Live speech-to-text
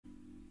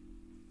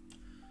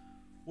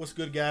What's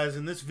good, guys?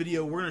 In this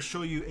video, we're going to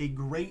show you a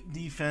great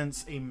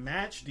defense, a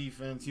match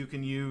defense you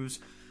can use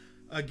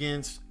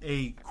against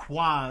a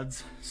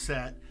quads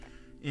set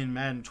in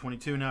Madden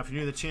 22. Now, if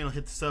you're new to the channel,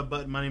 hit the sub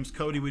button. My name's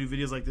Cody. We do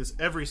videos like this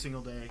every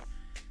single day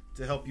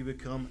to help you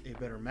become a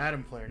better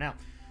Madden player. Now,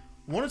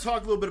 I want to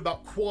talk a little bit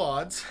about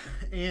quads,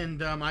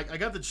 and I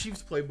got the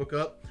Chiefs playbook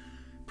up,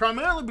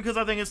 primarily because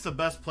I think it's the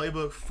best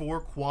playbook for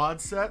quad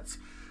sets.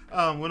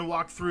 I'm going to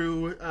walk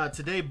through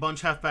today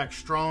bunch halfback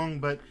strong,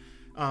 but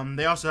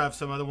they also have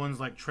some other ones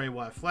like Trey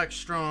Y flex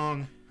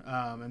strong,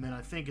 and then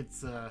I think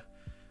it's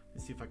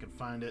let's see if I can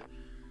find it,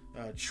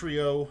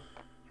 trio.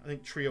 I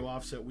think trio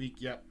offset weak.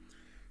 Yep.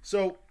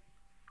 So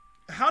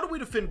how do we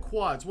defend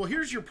quads? Well,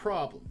 here's your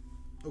problem,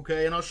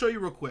 okay, and I'll show you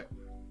real quick.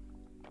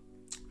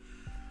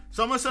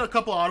 So I'm going to set a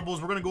couple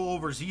audibles. We're going to go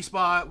over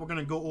Z-spot. We're going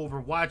to go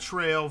over Y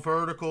trail,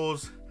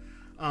 verticals,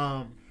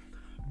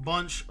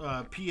 bunch,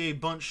 PA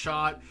bunch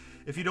shot.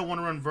 If you don't want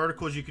to run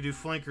verticals, you could do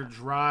flanker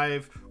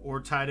drive or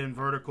tight end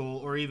vertical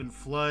or even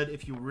flood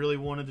if you really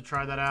wanted to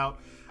try that out.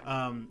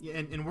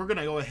 And we're going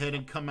to go ahead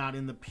and come out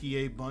in the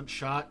PA bunch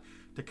shot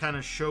to kind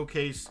of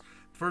showcase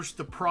first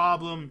the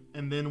problem,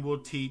 and then we'll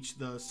teach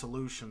the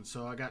solution.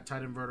 So I got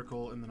tight end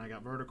vertical, and then I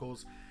got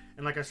verticals.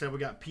 And like I said, we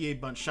got PA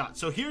bunch shot.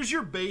 So here's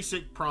your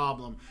basic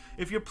problem.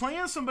 If you're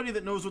playing somebody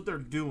that knows what they're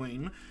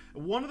doing,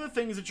 one of the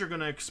things that you're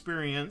going to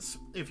experience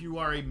if you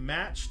are a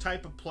match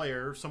type of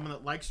player, someone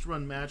that likes to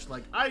run match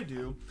like I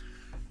do,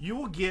 you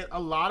will get a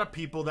lot of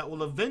people that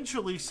will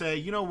eventually say,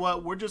 you know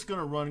what, we're just going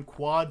to run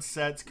quad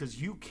sets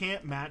because you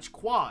can't match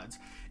quads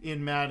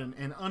in Madden.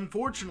 And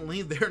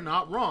unfortunately, they're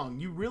not wrong.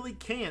 You really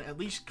can, at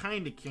least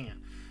kind of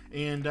can.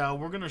 And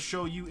we're going to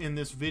show you in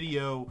this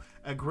video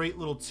a great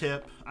little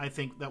tip, I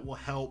think, that will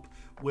help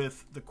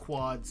with the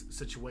quads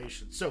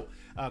situation. So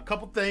a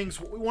couple things.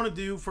 What we want to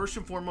do, first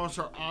and foremost,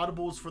 are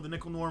audibles for the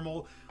nickel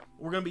normal.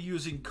 We're going to be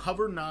using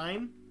cover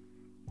 9.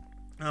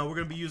 We're going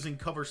to be using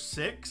cover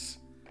 6.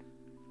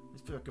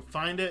 Let's see if I can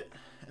find it.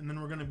 And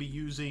then we're going to be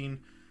using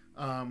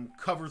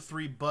cover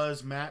 3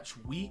 buzz match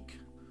weak.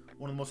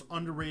 One of the most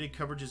underrated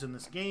coverages in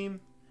this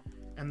game.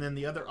 And then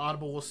the other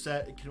audible we'll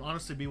set, it can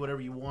honestly be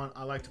whatever you want.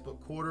 I like to put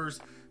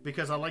quarters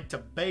because I like to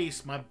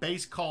base. My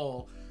base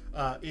call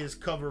is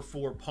cover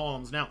 4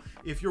 palms. Now,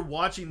 if you're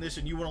watching this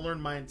and you want to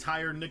learn my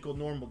entire nickel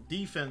normal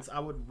defense, I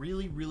would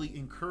really, really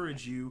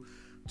encourage you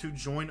to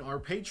join our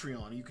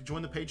Patreon. You can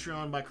join the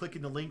Patreon by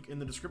clicking the link in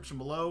the description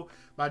below.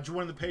 By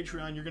joining the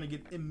Patreon, you're going to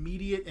get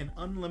immediate and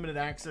unlimited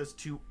access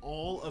to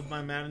all of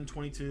my Madden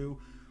 22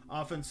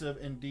 offensive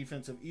and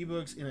defensive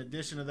ebooks. In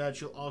addition to that,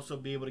 you'll also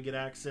be able to get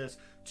access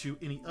to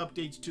any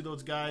updates to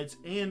those guides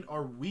and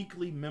our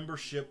weekly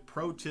membership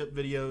pro tip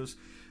videos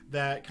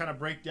that kind of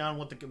break down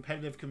what the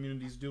competitive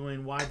community is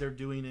doing, why they're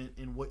doing it,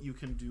 and what you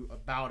can do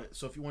about it.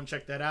 So if you want to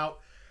check that out,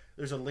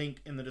 there's a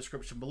link in the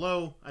description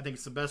below. I think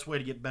it's the best way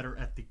to get better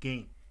at the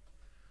game.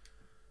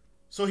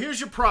 So here's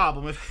your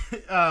problem.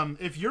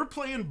 If you're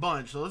playing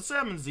bunch, so let's say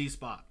I'm in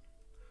Z-spot,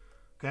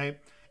 okay?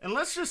 And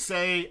let's just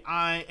say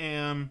I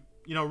am,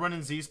 you know,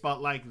 running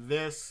Z-spot like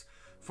this,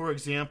 for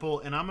example,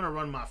 and I'm going to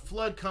run my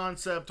flood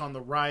concept on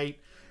the right,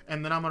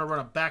 and then I'm going to run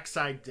a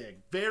backside dig.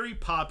 Very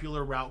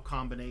popular route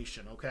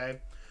combination,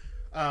 okay?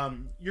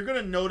 You're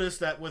going to notice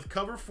that with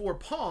cover 4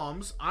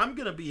 palms, I'm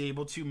going to be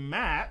able to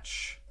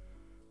match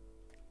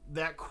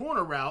that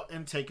corner route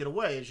and take it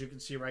away, as you can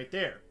see right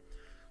there.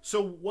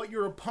 So what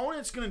your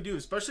opponent's going to do,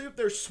 especially if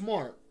they're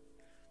smart,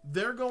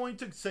 they're going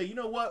to say, you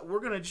know what, we're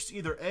going to just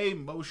either A,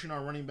 motion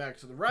our running back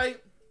to the right,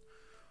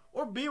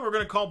 or B, we're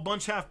going to call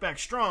bunch halfback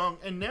strong.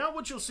 And now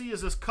what you'll see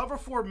is this cover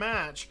 4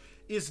 match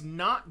is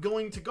not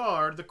going to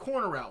guard the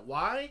corner route.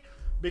 Why?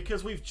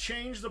 Because we've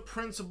changed the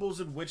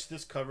principles in which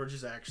this coverage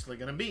is actually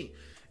going to be.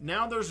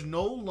 Now there's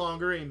no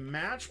longer a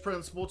match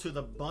principle to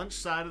the bunch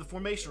side of the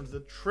formation, or to the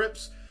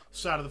trips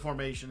side of the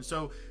formation.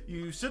 So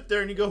you sit there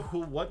and you go,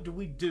 well, what do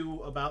we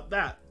do about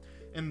that?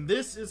 And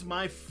this is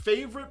my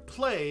favorite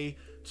play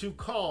to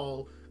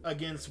call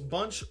against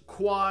bunch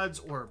quads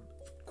or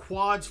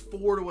quads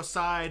 4 to a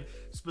side,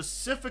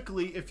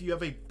 specifically if you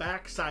have a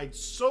backside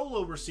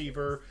solo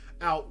receiver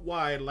out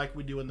wide like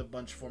we do in the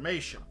bunch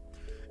formation.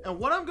 And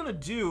what I'm going to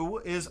do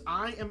is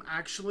I am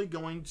actually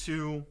going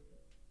to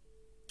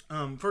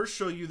first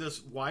show you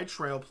this wide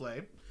trail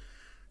play.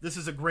 This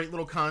is a great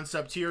little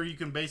concept here. You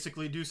can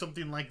basically do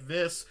something like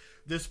this.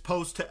 This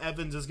post to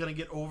Evans is going to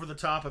get over the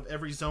top of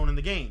every zone in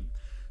the game.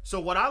 So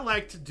what I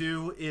like to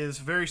do is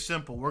very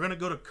simple. We're going to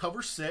go to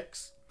cover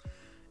 6.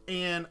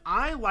 And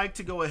I like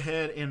to go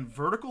ahead and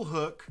vertical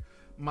hook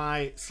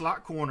my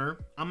slot corner.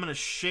 I'm going to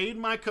shade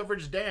my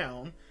coverage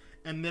down,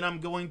 and then I'm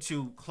going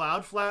to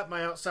cloud flat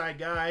my outside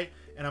guy,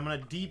 and I'm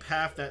going to deep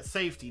half that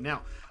safety.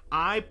 Now,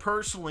 I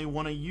personally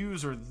want to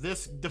use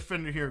this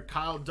defender here,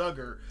 Kyle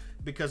Duggar,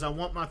 because I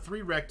want my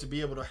 3-rec to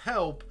be able to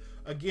help,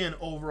 again,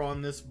 over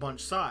on this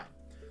bunch side.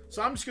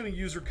 So I'm just going to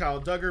use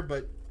Kyle Duggar,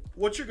 but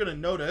what you're going to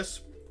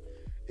notice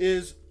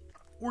is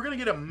we're going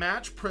to get a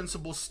match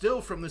principle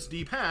still from this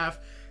deep half,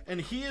 and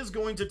he is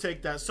going to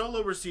take that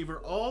solo receiver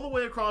all the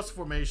way across the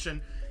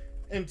formation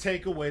and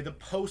take away the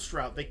post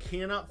route. They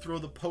cannot throw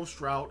the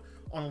post route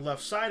on the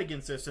left side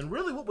against this. And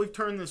really what we've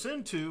turned this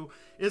into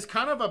is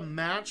kind of a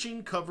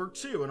matching cover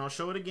 2. And I'll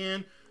show it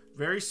again.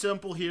 Very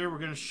simple here. We're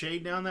going to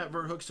shade down that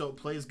vert hook so it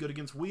plays good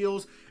against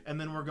wheels. And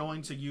then we're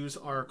going to use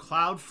our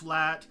cloud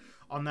flat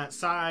on that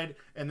side.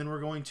 And then we're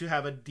going to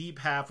have a deep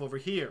half over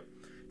here.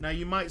 Now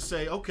you might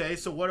say, okay,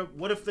 so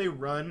what if they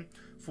run,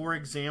 for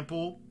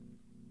example,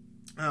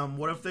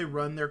 what if they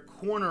run their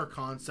corner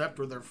concept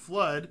or their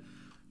flood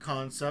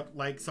concept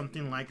like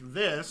something like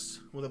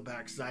this with a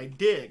backside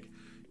dig?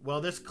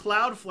 Well, this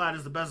cloud flat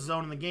is the best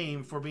zone in the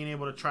game for being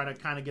able to try to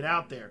kind of get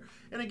out there.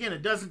 And again,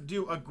 it doesn't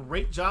do a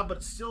great job, but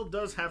it still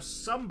does have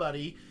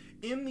somebody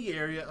in the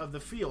area of the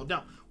field.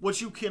 Now,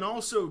 what you can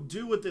also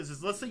do with this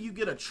is, let's say you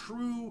get a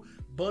true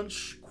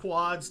bunch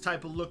quads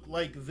type of look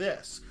like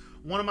this.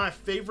 One of my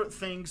favorite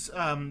things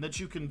that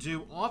you can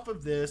do off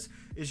of this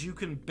is you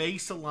can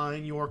base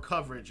align your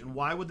coverage. And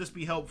why would this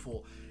be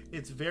helpful?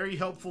 It's very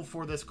helpful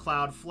for this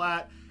cloud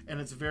flat, and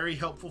it's very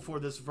helpful for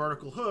this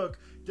vertical hook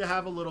to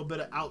have a little bit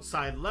of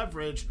outside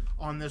leverage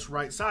on this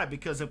right side,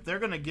 because if they're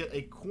going to get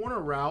a corner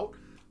route,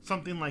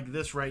 something like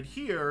this right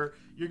here,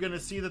 you're going to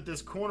see that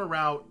this corner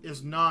route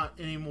is not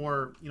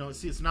anymore,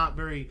 it's not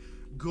very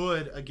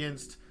good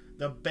against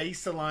the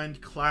base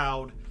aligned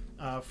cloud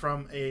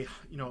from an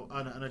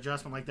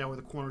adjustment like that where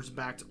the corner's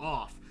backed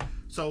off.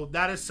 So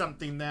that is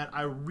something that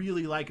I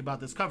really like about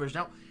this coverage.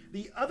 Now,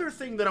 the other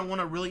thing that I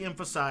want to really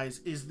emphasize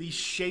is the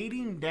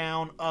shading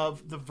down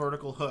of the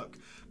vertical hook.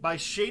 By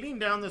shading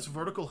down this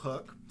vertical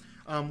hook,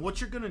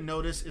 what you're going to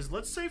notice is,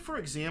 let's say, for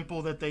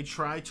example, that they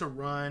try to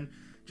run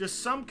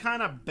just some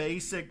kind of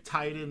basic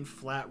tight end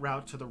flat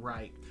route to the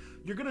right.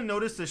 You're going to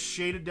notice this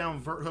shaded down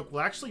vert hook will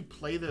actually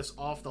play this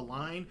off the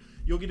line.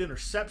 You'll get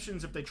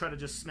interceptions if they try to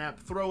just snap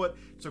throw it.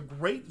 It's a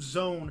great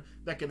zone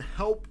that can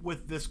help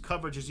with this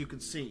coverage, as you can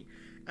see.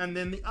 And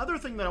then the other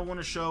thing that I want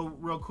to show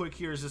real quick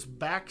here is this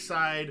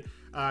backside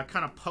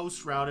kind of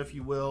post route, if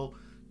you will,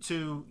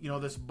 to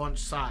this bunch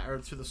side, or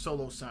to the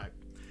solo side.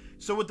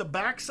 So with the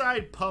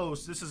backside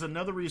post, this is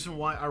another reason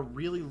why I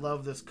really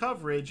love this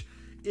coverage,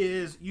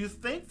 is you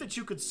think that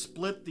you could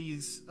split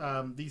these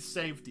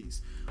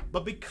safeties,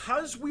 but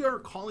because we are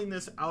calling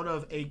this out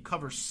of a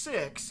cover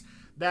 6,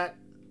 that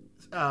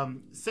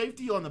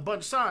safety on the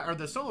bunch side, or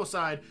the solo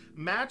side,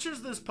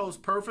 matches this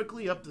post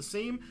perfectly up the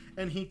seam,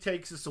 and he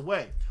takes this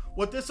away.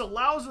 What this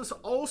allows us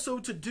also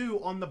to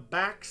do on the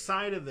back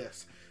side of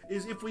this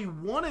is, if we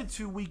wanted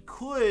to, we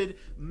could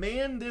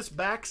man this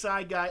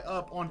backside guy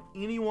up on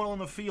anyone on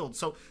the field.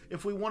 So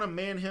if we want to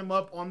man him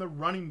up on the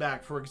running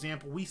back, for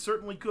example, we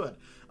certainly could.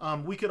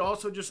 We could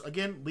also just,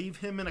 again, leave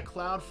him in a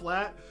cloud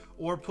flat,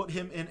 or put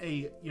him in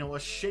a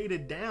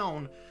shaded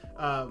down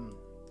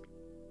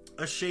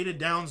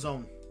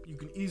zone. You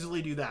can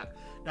easily do that.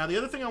 Now, the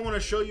other thing I want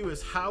to show you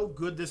is how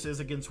good this is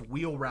against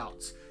wheel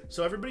routes.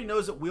 So everybody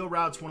knows that wheel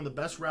routes one of the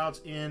best routes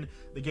in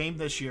the game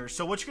this year.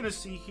 So what you're going to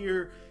see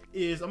here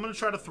is, I'm going to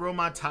try to throw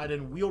my tight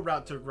end wheel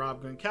route to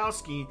Rob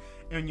Gronkowski,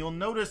 and you'll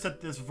notice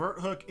that this vert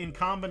hook in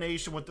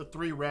combination with the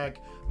 3-rec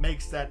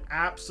makes that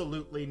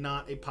absolutely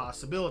not a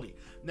possibility.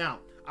 Now,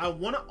 I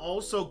want to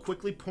also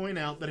quickly point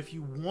out that if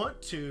you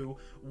want to,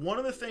 one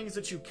of the things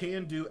that you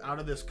can do out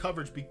of this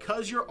coverage,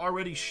 because you're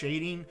already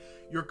shading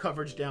your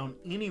coverage down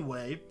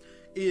anyway,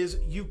 is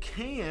you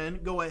can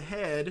go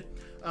ahead,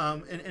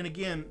 and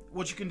again,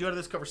 what you can do out of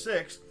this cover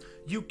 6,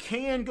 you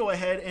can go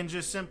ahead and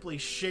just simply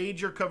shade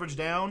your coverage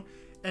down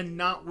and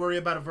not worry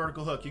about a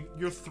vertical hook.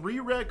 Your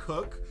 3-rec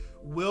hook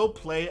will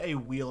play a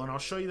wheel, and I'll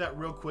show you that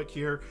real quick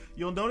here.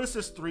 You'll notice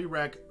this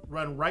 3-rec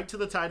run right to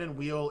the tight end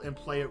wheel and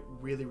play it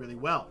really, really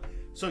well.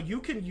 So you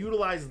can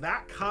utilize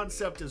that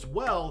concept as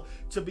well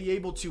to be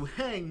able to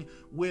hang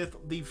with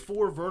the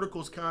 4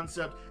 verticals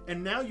concept,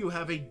 and now you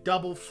have a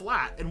double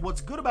flat. And what's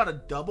good about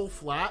a double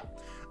flat,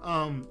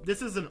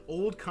 this is an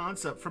old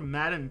concept from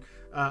Madden.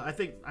 I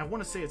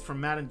want to say it's from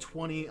Madden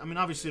 20. I mean,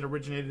 obviously it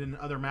originated in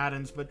other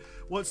Maddens, but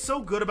what's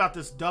so good about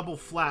this double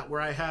flat,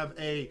 where I have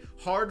a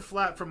hard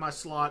flat from my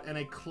slot and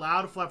a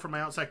cloud flat from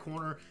my outside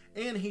corner,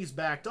 and he's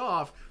backed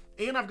off,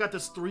 and I've got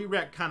this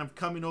 3-rec kind of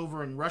coming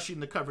over and rushing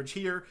the coverage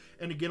here,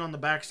 and again on the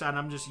backside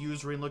I'm just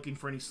usually looking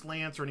for any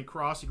slants or any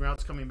crossing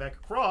routes coming back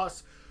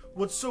across.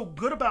 What's so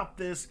good about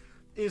this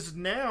is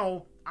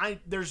now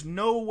there's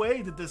no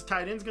way that this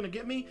tight end's going to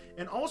get me,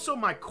 and also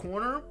my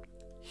corner,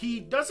 he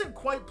doesn't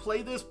quite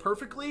play this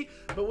perfectly,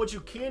 but what you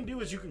can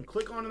do is you can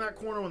click onto that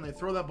corner when they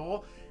throw that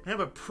ball and have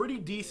a pretty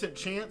decent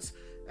chance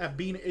at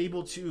being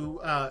able to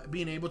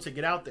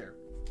get out there.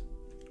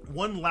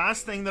 One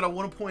last thing that I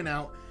want to point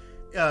out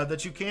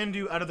that you can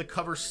do out of the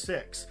cover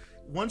 6.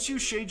 Once you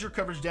shade your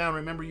coverage down,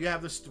 remember you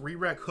have this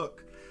 3-rec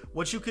hook.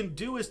 What you can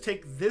do is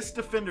take this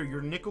defender,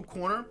 your nickel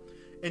corner,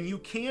 and you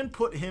can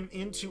put him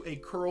into a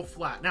curl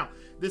flat. Now,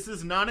 this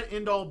is not an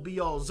end-all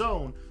be-all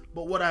zone,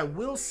 but what I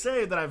will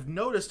say that I've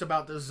noticed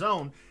about this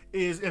zone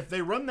is if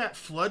they run that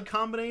flood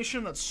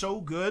combination that's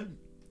so good,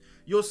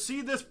 you'll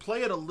see this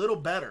play it a little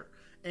better.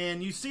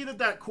 And you see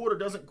that quarter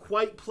doesn't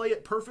quite play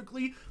it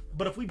perfectly,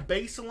 but if we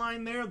base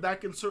align there,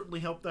 that can certainly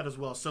help that as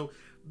well. So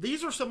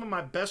These are some of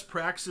my best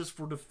practices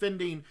for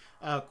defending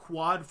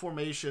quad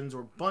formations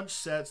or bunch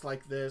sets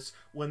like this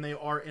when they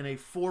are in a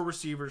 4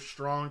 receivers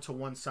strong to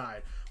one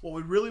side. What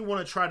we really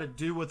want to try to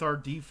do with our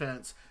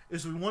defense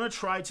is we want to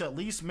try to at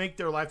least make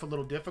their life a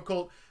little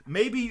difficult.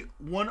 Maybe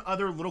one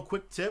other little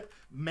quick tip,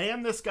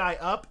 man this guy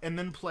up and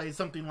then play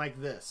something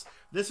like this.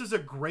 This is a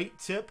great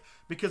tip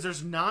because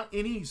there's not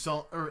any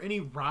zone or any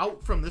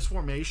route from this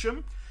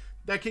formation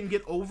that can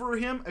get over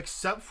him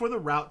except for the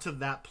route to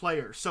that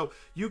player. So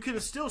you can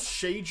still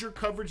shade your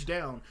coverage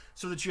down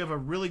so that you have a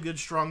really good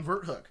strong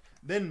vert hook.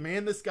 Then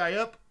man this guy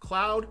up,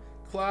 cloud,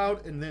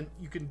 and then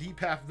you can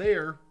deep half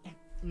there.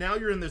 Now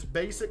you're in this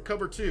basic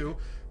cover 2,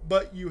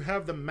 but you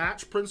have the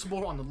match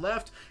principle on the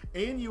left,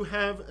 and you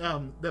have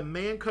the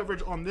man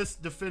coverage on this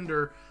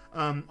defender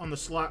on the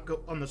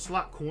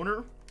slot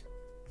corner.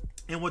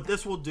 And what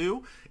this will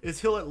do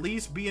is he'll at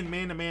least be in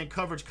man-to-man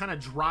coverage, kind of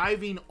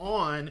driving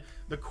on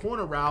the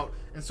corner route.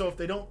 And so if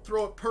they don't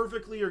throw it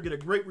perfectly or get a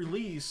great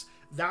release,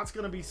 that's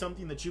going to be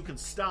something that you can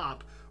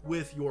stop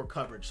with your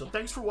coverage. So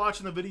thanks for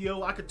watching the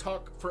video. I could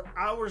talk for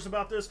hours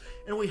about this,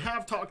 and we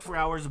have talked for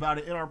hours about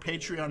it in our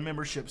Patreon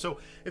membership. So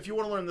if you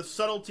want to learn the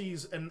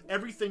subtleties and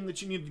everything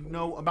that you need to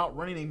know about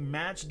running a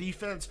match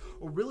defense,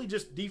 or really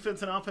just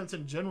defense and offense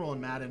in general in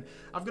Madden,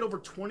 I've got over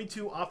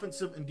 22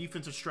 offensive and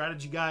defensive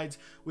strategy guides.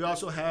 We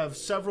also have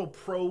several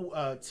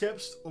pro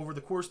tips over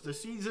the course of the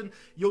season.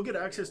 You'll get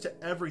access to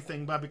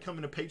everything by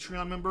becoming a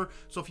Patreon member.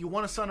 So if you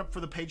want to sign up for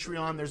the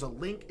Patreon, there's a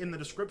link in the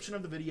description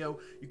of the video.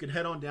 You can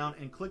head on down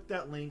and click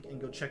that link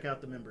and go check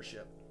out the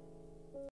membership.